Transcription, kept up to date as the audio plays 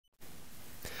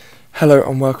Hello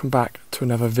and welcome back to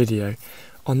another video.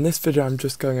 On this video I'm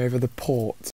just going over the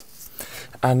port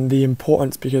and the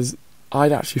importance, because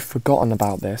I'd actually forgotten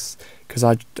about this because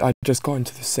I just got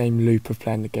into the same loop of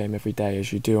playing the game every day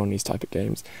as you do on these type of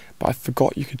games, but I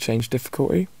forgot you could change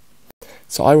difficulty.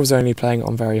 So I was only playing it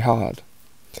on very hard,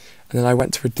 and then I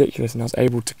went to ridiculous and I was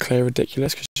able to clear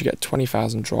ridiculous because you get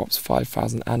 20,000 drops,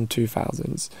 5,000 and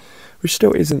 2,000s, which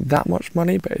still isn't that much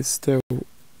money, but it's still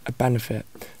a benefit.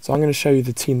 So I'm going to show you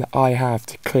the team that I have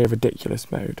to clear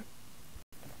ridiculous mode.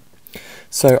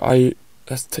 So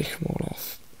let's take them all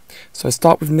off. So I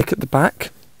start with Nick at the back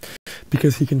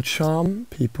because he can charm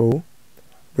people,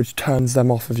 which turns them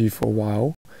off of you for a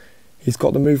while. He's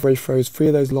got the move where he throws 3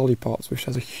 of those lollipops, which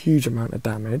does a huge amount of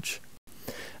damage.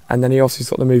 And then he also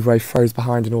got the move where he throws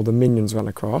behind and all the minions run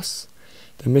across.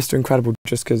 Then Mr. Incredible,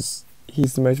 just because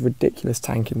he's the most ridiculous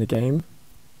tank in the game.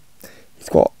 He's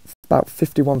got about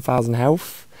 51,000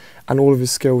 health, and all of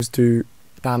his skills do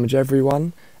damage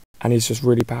everyone, and he's just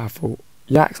really powerful.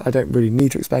 Yax, I don't really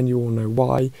need to explain, you all know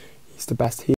why. He's the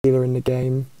best healer in the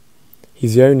game.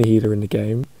 He's the only healer in the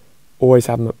game. Always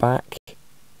have him at back.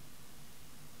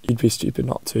 You'd be stupid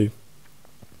not to.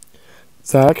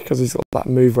 Zerg, because he's got that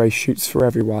move where he shoots for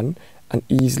everyone and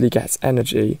easily gets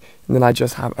energy. And then I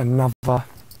just have another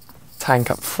tank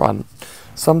up front.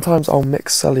 Sometimes I'll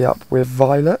mix Sully up with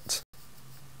Violet,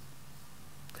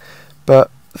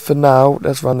 but for now,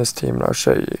 let's run this team and I'll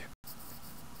show you.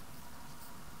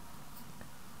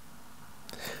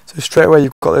 So straight away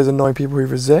you've got those annoying people who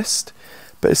resist,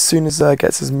 but as soon as Zerg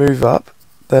gets his move up,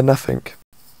 they're nothing.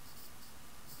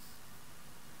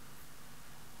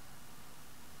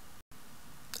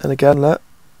 And again, look.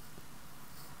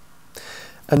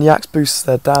 And Yax boosts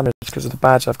their damage because of the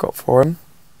badge I've got for him.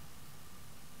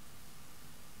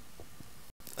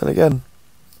 And again.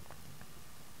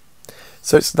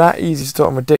 So it's that easy to start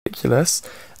on ridiculous,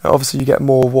 and obviously you get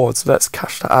more awards, so let's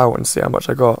cash that out and see how much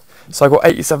I got. So I got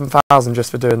 87,000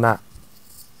 just for doing that.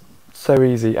 So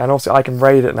easy, and obviously I can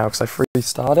raid it now because I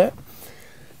free-start it.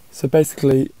 So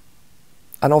basically,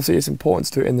 and obviously it's important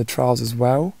to do it in the trials as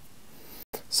well.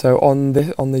 So on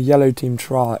the yellow team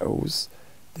trials,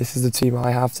 this is the team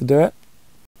I have to do it.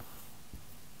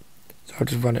 So I'll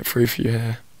just run it through for you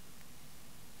here.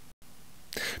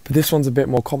 But this one's a bit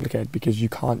more complicated because you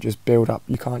can't just build up,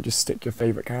 you can't just stick your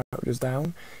favourite characters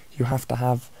down. You have to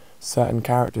have certain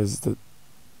characters that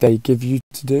they give you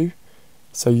to do.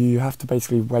 So you have to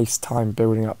basically waste time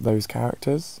building up those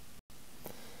characters.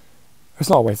 It's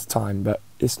not a waste of time, but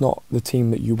it's not the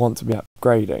team that you want to be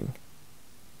upgrading.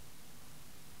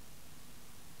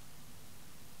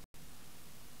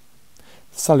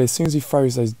 Sully, as soon as he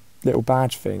throws those little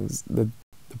badge things, the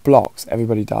blocks,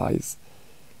 everybody dies.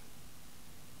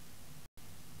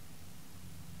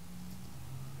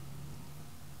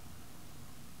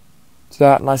 So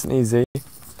that, nice and easy.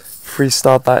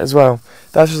 Free-start that as well.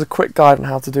 That's just a quick guide on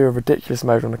how to do a ridiculous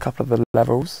mode on a couple of the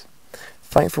levels.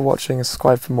 Thanks for watching and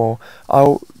subscribe for more.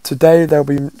 Today there'll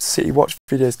be City Watch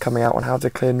videos coming out on how to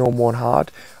clear normal and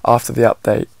hard after the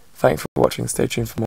update. Thanks for watching, stay tuned for more.